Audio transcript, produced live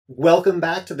Welcome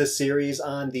back to the series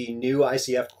on the new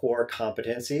ICF core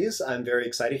competencies. I'm very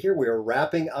excited here. We're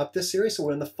wrapping up this series, so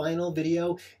we're in the final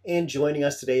video, and joining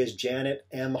us today is Janet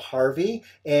M. Harvey,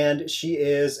 and she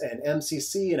is an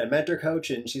MCC and a mentor coach,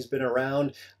 and she's been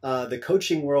around the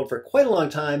coaching world for quite a long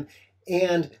time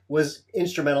and was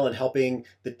instrumental in helping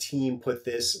the team put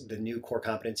the new core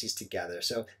competencies together.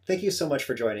 So thank you so much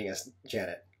for joining us,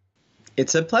 Janet.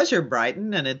 It's a pleasure,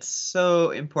 Brighton, and it's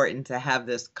so important to have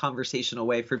this conversational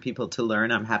way for people to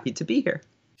learn. I'm happy to be here.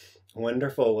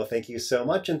 Wonderful. Well, thank you so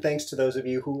much, and thanks to those of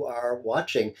you who are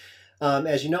watching.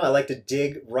 As you know, I like to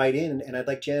dig right in, and I'd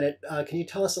like Janet, can you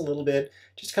tell us a little bit,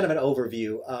 just kind of an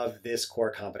overview of this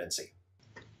core competency?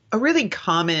 A really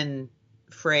common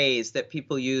phrase that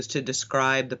people use to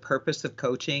describe the purpose of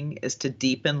coaching is to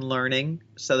deepen learning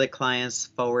so that clients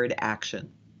forward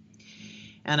action.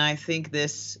 And I think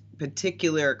this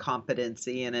particular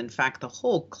competency, and in fact, the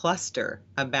whole cluster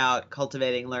about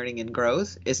cultivating learning and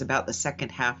growth, is about the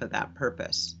second half of that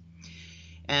purpose.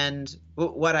 And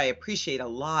what I appreciate a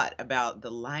lot about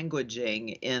the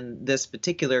languaging in this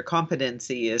particular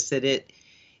competency is that it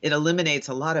eliminates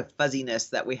a lot of fuzziness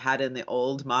that we had in the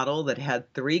old model that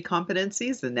had 3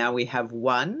 competencies, and now we have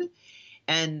 1.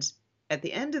 And at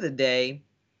the end of the day,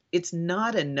 it's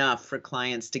not enough for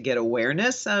clients to get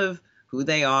awareness of who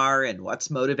they are and what's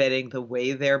motivating the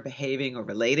way they're behaving or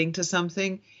relating to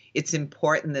something. It's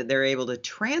important that they're able to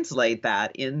translate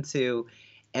that into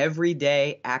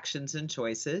everyday actions and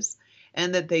choices,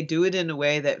 and that they do it in a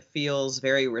way that feels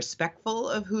very respectful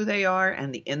of who they are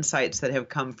and the insights that have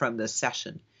come from this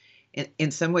session.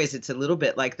 In some ways, it's a little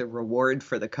bit like the reward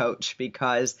for the coach,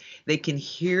 because they can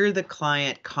hear the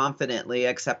client confidently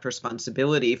accept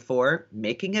responsibility for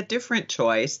making a different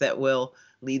choice that will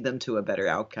lead them to a better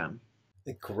outcome.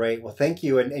 Great. Well, thank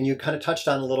you. And you kind of touched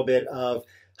on a little bit of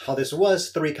how this was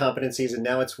 3 competencies and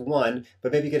now it's 1,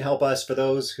 but maybe you could help us, for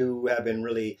those who have been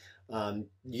really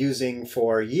using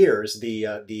for years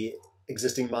the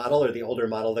existing model or the older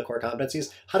model of the core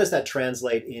competencies. How does that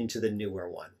translate into the newer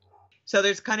one? So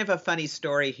there's kind of a funny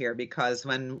story here, because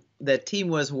when the team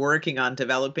was working on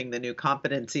developing the new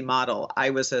competency model,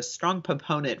 I was a strong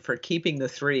proponent for keeping the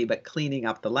 3 but cleaning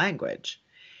up the language.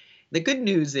 The good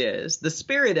news is the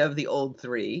spirit of the old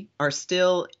 3 are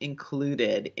still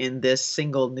included in this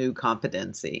single new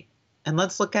competency. And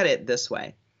let's look at it this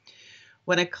way.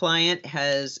 When a client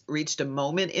has reached a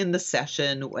moment in the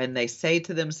session when they say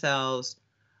to themselves,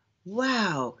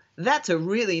 wow, that's a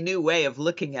really new way of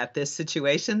looking at this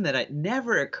situation that it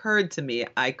never occurred to me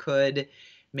I could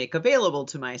make available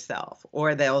to myself.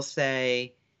 Or they'll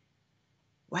say,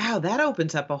 wow, that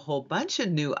opens up a whole bunch of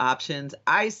new options.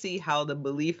 I see how the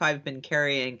belief I've been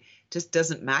carrying just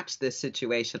doesn't match this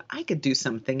situation. I could do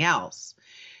something else.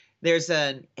 There's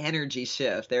an energy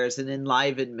shift. There's an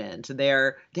enlivenment.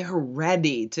 They're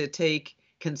ready to take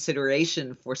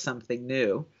consideration for something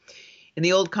new. In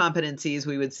the old competencies,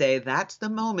 we would say that's the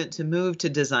moment to move to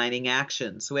designing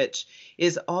actions, which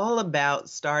is all about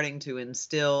starting to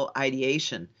instill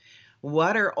ideation.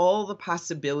 What are all the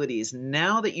possibilities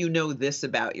now that you know this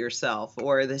about yourself,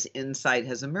 or this insight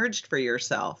has emerged for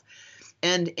yourself?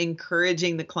 And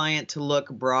encouraging the client to look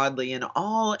broadly in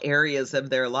all areas of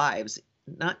their lives,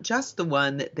 not just the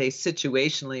one that they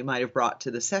situationally might have brought to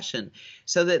the session,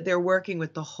 so that they're working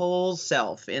with the whole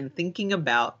self and thinking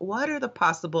about what are the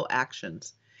possible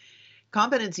actions.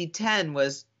 Competency 10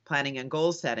 was planning and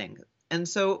goal setting. And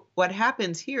so what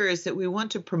happens here is that we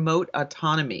want to promote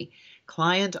autonomy,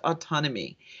 client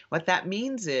autonomy. What that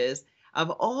means is, of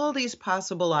all these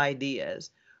possible ideas,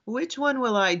 which one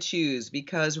will I choose?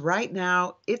 Because right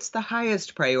now it's the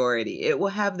highest priority. It will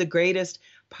have the greatest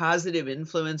positive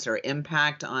influence or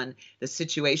impact on the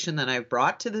situation that I've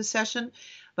brought to the session.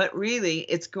 But really,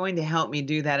 it's going to help me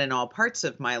do that in all parts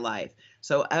of my life.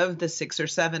 So of the 6 or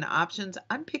 7 options,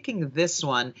 I'm picking this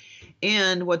one.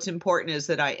 And what's important is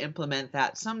that I implement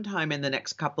that sometime in the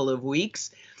next couple of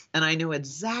weeks, and I know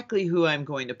exactly who I'm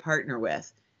going to partner with.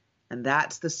 And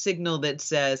that's the signal that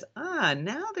says,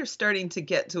 now they're starting to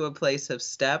get to a place of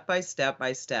step by step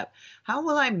by step. How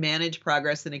will I manage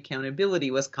progress and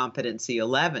accountability was competency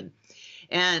 11.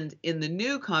 And in the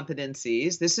new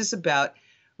competencies, this is about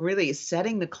really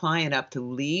setting the client up to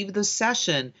leave the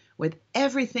session with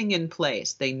everything in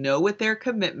place. They know what their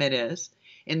commitment is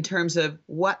in terms of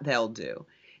what they'll do.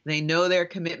 They know their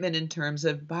commitment in terms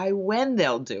of by when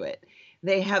they'll do it.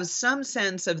 They have some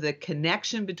sense of the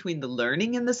connection between the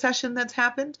learning in the session that's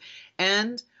happened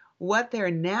and what they're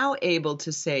now able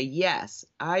to say, yes,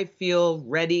 I feel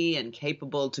ready and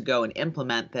capable to go and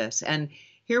implement this. And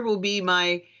here will be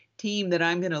my team that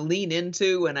I'm going to lean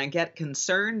into when I get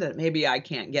concerned that maybe I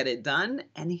can't get it done.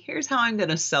 And here's how I'm going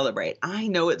to celebrate. I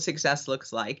know what success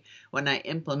looks like when I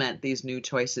implement these new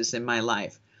choices in my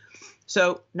life.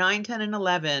 So 9, 10, and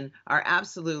 11 are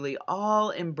absolutely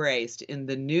all embraced in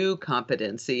the new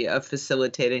competency of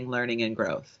facilitating learning and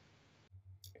growth.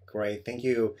 Great, thank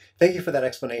you. Thank you for that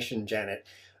explanation, Janet.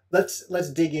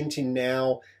 Let's dig into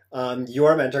now.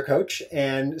 You're a mentor coach,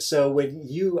 and so when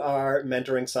you are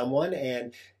mentoring someone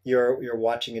and you're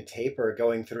watching a tape or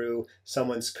going through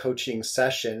someone's coaching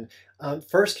session,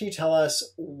 first, can you tell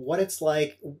us what it's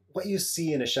like, what you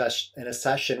see in a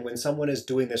session when someone is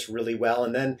doing this really well,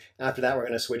 and then after that, we're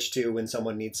going to switch to when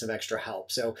someone needs some extra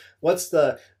help. So, what's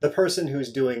the person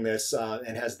who's doing this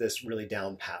and has this really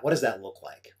down pat? What does that look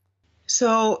like?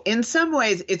 So, in some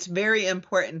ways, it's very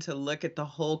important to look at the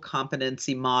whole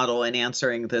competency model in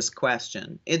answering this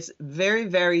question. It's very,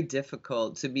 very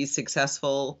difficult to be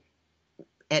successful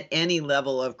at any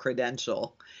level of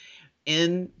credential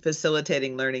in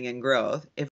facilitating learning and growth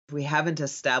if we haven't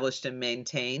established and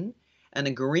maintained an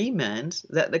agreement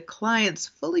that the client's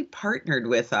fully partnered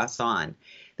with us on.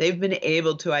 They've been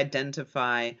able to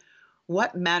identify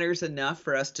what matters enough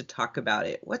for us to talk about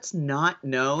it, what's not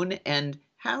known, and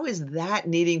how is that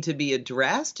needing to be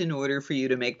addressed in order for you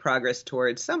to make progress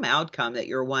towards some outcome that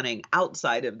you're wanting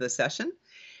outside of the session.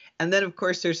 And then, of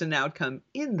course, there's an outcome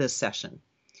in the session.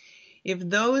 If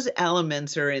those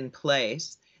elements are in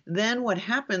place, then what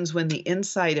happens when the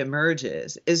insight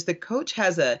emerges is the coach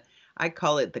has I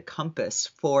call it the compass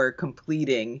for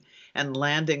completing and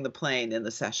landing the plane in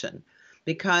the session.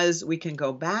 Because we can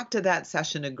go back to that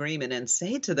session agreement and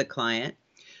say to the client,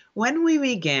 when we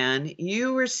began,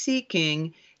 you were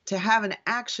seeking to have an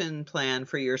action plan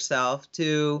for yourself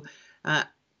to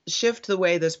shift the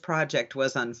way this project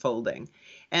was unfolding.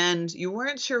 And you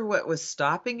weren't sure what was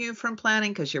stopping you from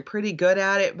planning because you're pretty good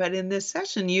at it. But in this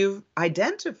session, you've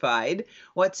identified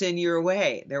what's in your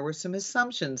way. There were some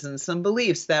assumptions and some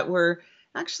beliefs that were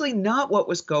actually not what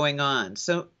was going on.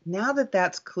 So now that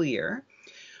that's clear,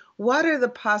 what are the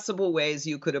possible ways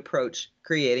you could approach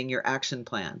creating your action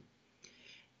plan?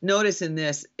 Notice in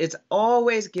this, it's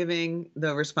always giving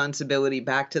the responsibility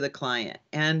back to the client,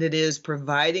 and it is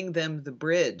providing them the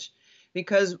bridge.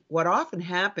 Because what often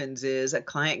happens is a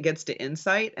client gets to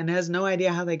insight and has no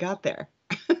idea how they got there.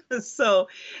 So,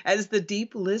 as the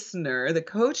deep listener, the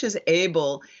coach is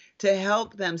able to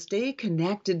help them stay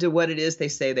connected to what it is they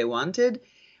say they wanted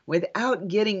without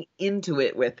getting into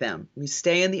it with them. We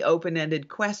stay in the open-ended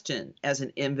question as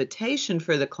an invitation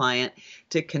for the client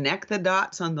to connect the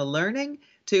dots on the learning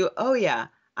to, oh yeah,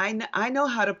 I know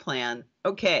how to plan.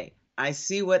 Okay, I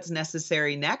see what's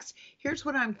necessary next. Here's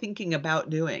what I'm thinking about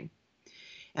doing.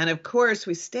 And of course,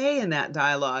 we stay in that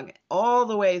dialogue all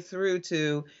the way through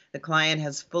to the client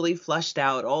has fully flushed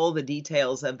out all the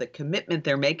details of the commitment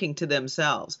they're making to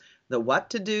themselves, the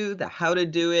what to do, the how to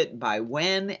do it, by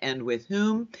when and with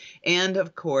whom, and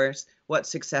of course, what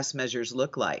success measures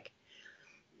look like.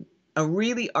 A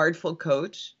really artful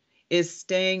coach is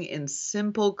staying in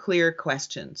simple, clear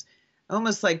questions,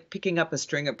 almost like picking up a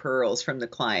string of pearls from the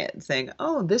client and saying,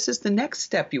 oh, this is the next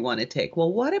step you want to take.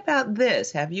 Well, what about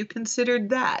this? Have you considered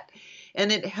that? And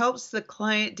it helps the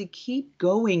client to keep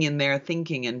going in their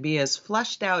thinking and be as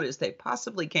flushed out as they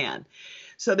possibly can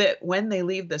so that when they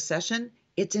leave the session,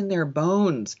 it's in their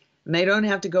bones. And they don't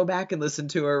have to go back and listen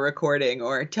to a recording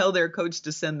or tell their coach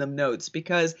to send them notes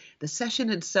because the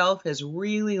session itself has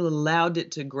really allowed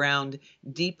it to ground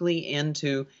deeply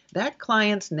into that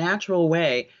client's natural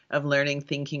way of learning,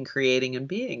 thinking, creating, and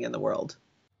being in the world.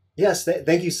 Yes,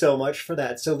 thank you so much for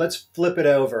that. So let's flip it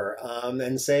over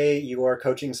and say you are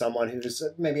coaching someone who's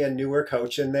maybe a newer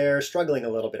coach and they're struggling a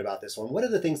little bit about this one. What are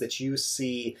the things that you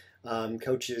see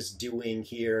coaches doing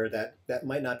here that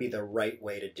might not be the right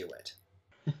way to do it?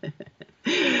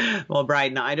 Well,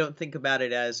 Brian, I don't think about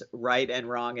it as right and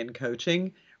wrong in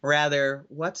coaching. Rather,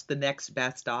 what's the next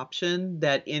best option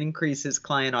that increases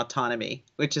client autonomy,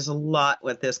 which is a lot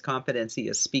what this competency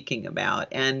is speaking about.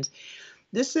 And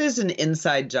this is an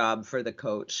inside job for the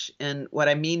coach. And what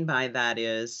I mean by that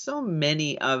is so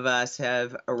many of us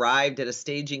have arrived at a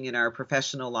staging in our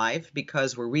professional life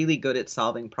because we're really good at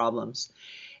solving problems.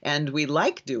 And we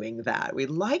like doing that. We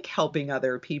like helping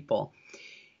other people.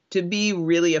 To be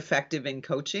really effective in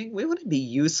coaching, we want to be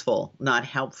useful, not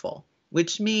helpful,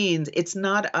 which means it's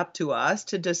not up to us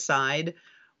to decide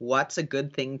what's a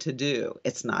good thing to do.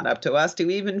 It's not up to us to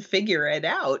even figure it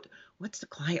out. What's the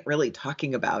client really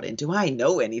talking about? And do I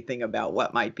know anything about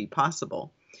what might be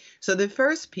possible? So the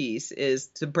first piece is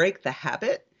to break the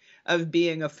habit of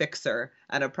being a fixer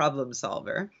and a problem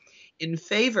solver in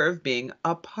favor of being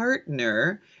a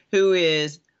partner who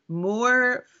is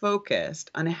more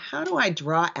focused on how do I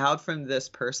draw out from this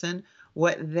person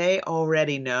what they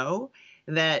already know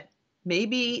that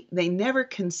maybe they never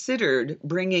considered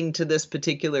bringing to this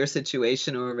particular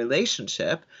situation or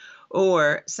relationship,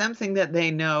 or something that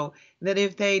they know that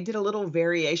if they did a little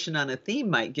variation on a theme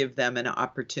might give them an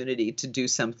opportunity to do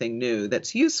something new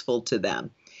that's useful to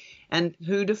them. And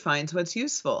who defines what's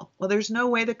useful? Well, there's no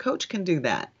way the coach can do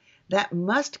that. That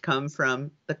must come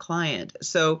from the client.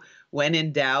 So when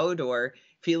in doubt or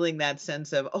feeling that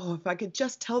sense of, oh, if I could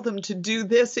just tell them to do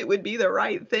this, it would be the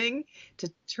right thing,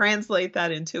 to translate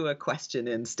that into a question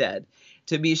instead,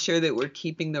 to be sure that we're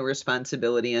keeping the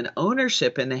responsibility and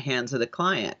ownership in the hands of the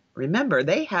client. Remember,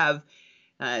 they have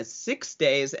 6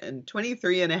 days and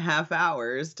 23 and a half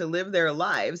hours to live their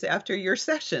lives after your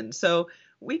session. So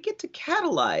we get to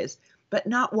catalyze, but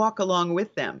not walk along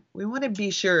with them. We want to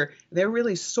be sure they're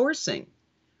really sourcing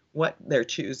what they're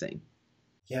choosing.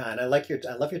 Yeah, and I love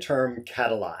your term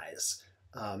catalyze.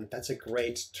 That's a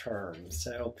great term.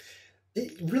 So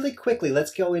really quickly,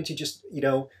 let's go into just,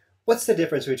 what's the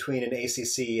difference between an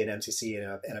ACC, an MCC,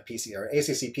 and a PC, or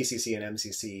ACC, PCC, and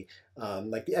MCC,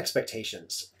 like the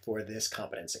expectations for this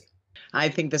competency? I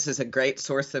think this is a great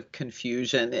source of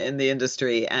confusion in the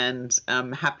industry, and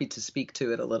I'm happy to speak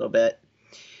to it a little bit.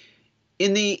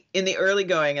 In the early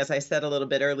going, as I said a little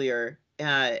bit earlier,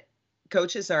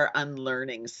 coaches are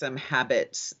unlearning some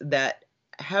habits that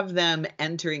have them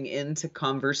entering into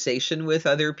conversation with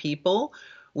other people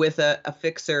with a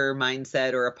fixer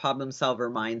mindset or a problem solver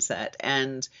mindset.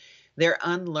 And they're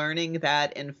unlearning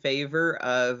that in favor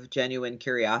of genuine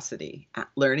curiosity,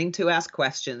 learning to ask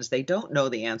questions they don't know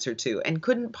the answer to and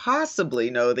couldn't possibly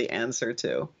know the answer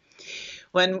to.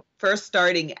 When first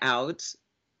starting out,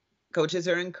 coaches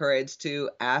are encouraged to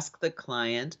ask the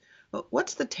client, "Well,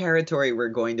 what's the territory we're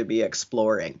going to be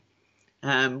exploring?"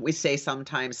 We say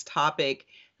sometimes topic.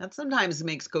 That sometimes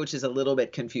makes coaches a little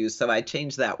bit confused. So I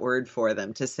changed that word for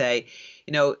them to say,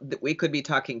 that we could be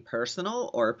talking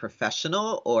personal or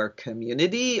professional or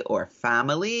community or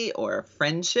family or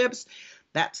friendships.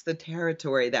 That's the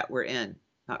territory that we're in.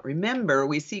 Remember,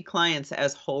 we see clients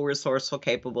as whole, resourceful,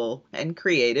 capable, and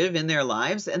creative in their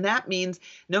lives. And that means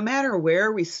no matter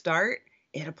where we start,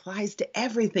 it applies to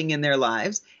everything in their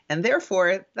lives. And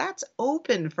therefore, that's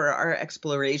open for our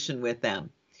exploration with them.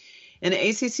 An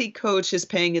ACC coach is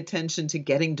paying attention to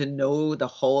getting to know the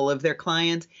whole of their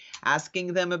client,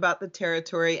 asking them about the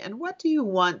territory, and what do you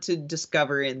want to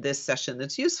discover in this session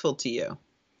that's useful to you?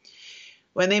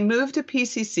 When they move to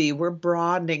PCC, we're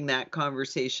broadening that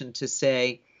conversation to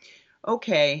say,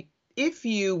 okay, if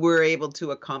you were able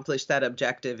to accomplish that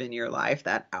objective in your life,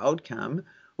 that outcome,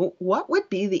 what would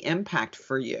be the impact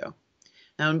for you?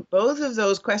 Now, both of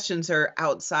those questions are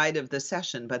outside of the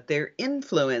session, but they're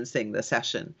influencing the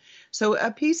session. So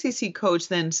a PCC coach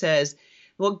then says,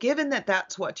 well, given that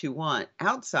that's what you want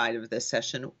outside of this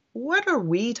session, what are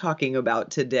we talking about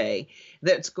today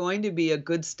that's going to be a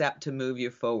good step to move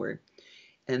you forward?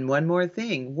 And one more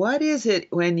thing, what is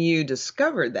it when you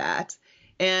discover that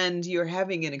and you're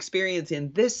having an experience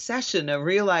in this session of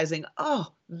realizing,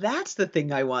 oh, that's the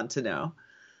thing I want to know?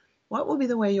 What will be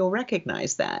the way you'll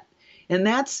recognize that? And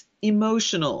that's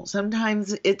emotional.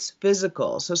 Sometimes it's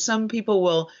physical. So some people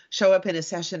will show up in a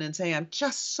session and say, I'm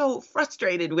just so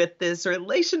frustrated with this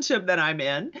relationship that I'm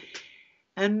in.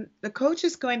 And the coach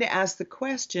is going to ask the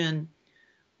question,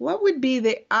 what would be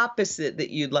the opposite that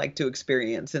you'd like to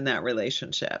experience in that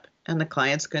relationship? And the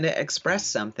client's going to express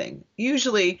something.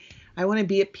 Usually, I want to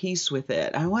be at peace with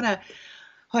it. I want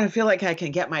to feel like I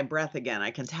can get my breath again.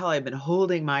 I can tell I've been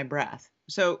holding my breath.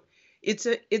 So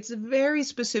it's very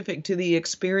specific to the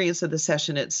experience of the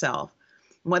session itself.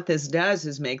 What this does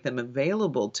is make them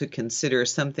available to consider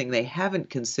something they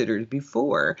haven't considered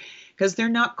before because they're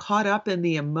not caught up in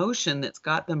the emotion that's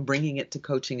got them bringing it to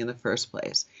coaching in the first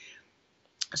place.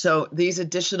 So these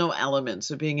additional elements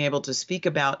of being able to speak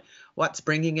about what's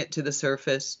bringing it to the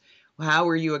surface, how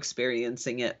are you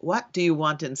experiencing it, what do you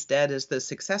want instead as the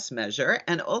success measure,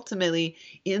 and ultimately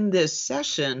in this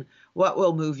session, what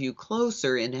will move you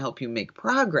closer and help you make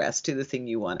progress to the thing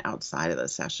you want outside of the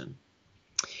session.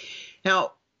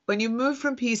 Now, when you move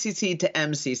from PCC to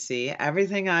MCC,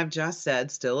 everything I've just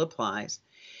said still applies.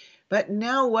 But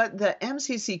now what the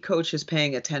MCC coach is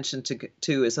paying attention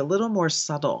to is a little more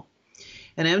subtle.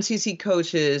 An MCC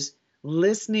coach is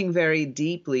listening very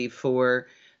deeply for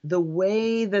the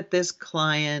way that this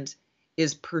client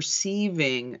is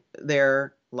perceiving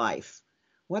their life.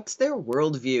 What's their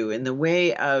worldview in the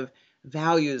way of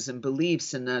values and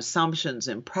beliefs and assumptions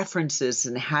and preferences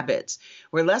and habits?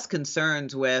 We're less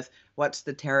concerned with what's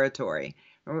the territory.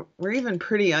 We're even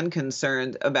pretty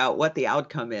unconcerned about what the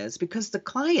outcome is because the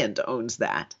client owns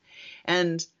that.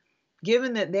 And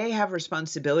given that they have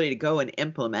responsibility to go and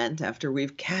implement after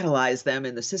we've catalyzed them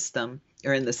in the system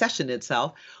or in the session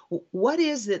itself, what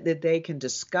is it that they can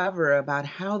discover about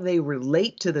how they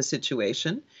relate to the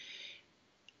situation,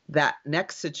 that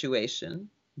next situation,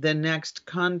 the next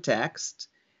context,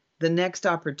 the next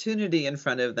opportunity in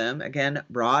front of them, again,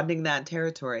 broadening that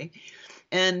territory,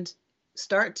 and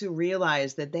start to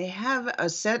realize that they have a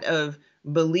set of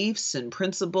beliefs and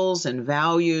principles and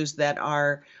values that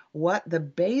are what the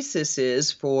basis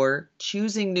is for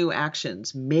choosing new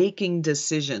actions, making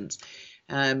decisions,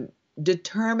 um,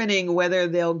 determining whether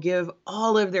they'll give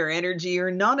all of their energy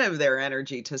or none of their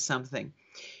energy to something.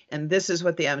 And this is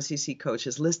what the MCC coach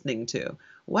is listening to.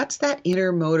 What's that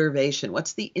inner motivation?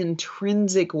 What's the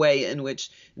intrinsic way in which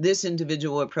this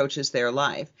individual approaches their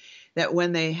life? That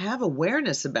when they have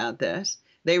awareness about this,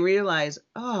 they realize,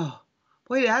 oh,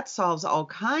 boy, that solves all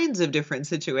kinds of different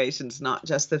situations, not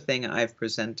just the thing I've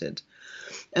presented.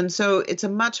 And so it's a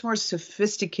much more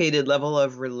sophisticated level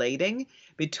of relating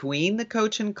between the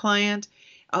coach and client,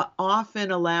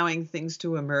 often allowing things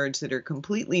to emerge that are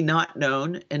completely not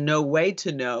known and no way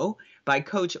to know by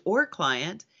coach or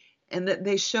client, and that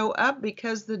they show up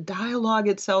because the dialogue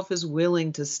itself is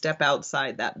willing to step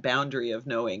outside that boundary of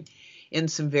knowing in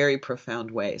some very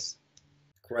profound ways.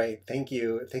 Great. Thank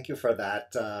you. Thank you for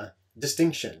that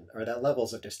distinction, or that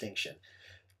levels of distinction.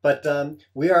 But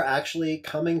we are actually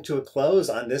coming to a close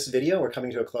on this video. We're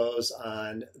coming to a close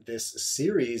on this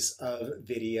series of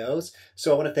videos.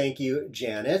 So I want to thank you,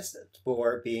 Janet,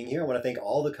 for being here. I want to thank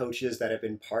all the coaches that have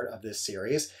been part of this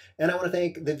series. And I want to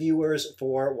thank the viewers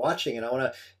for watching. And I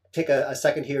want to take a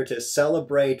second here to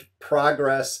celebrate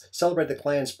progress, celebrate the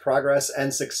client's progress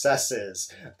and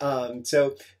successes.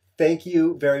 So thank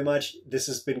you very much. This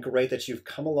has been great that you've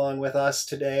come along with us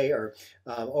today, or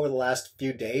over the last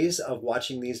few days of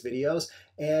watching these videos.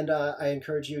 And I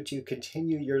encourage you to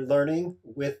continue your learning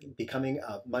with becoming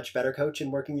a much better coach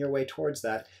and working your way towards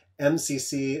that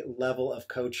MCC level of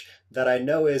coach that I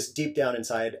know is deep down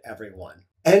inside everyone.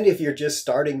 And if you're just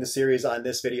starting the series on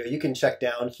this video, you can check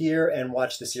down here and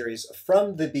watch the series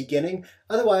from the beginning.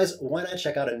 Otherwise, why not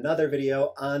check out another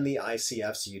video on the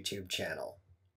ICF's YouTube channel?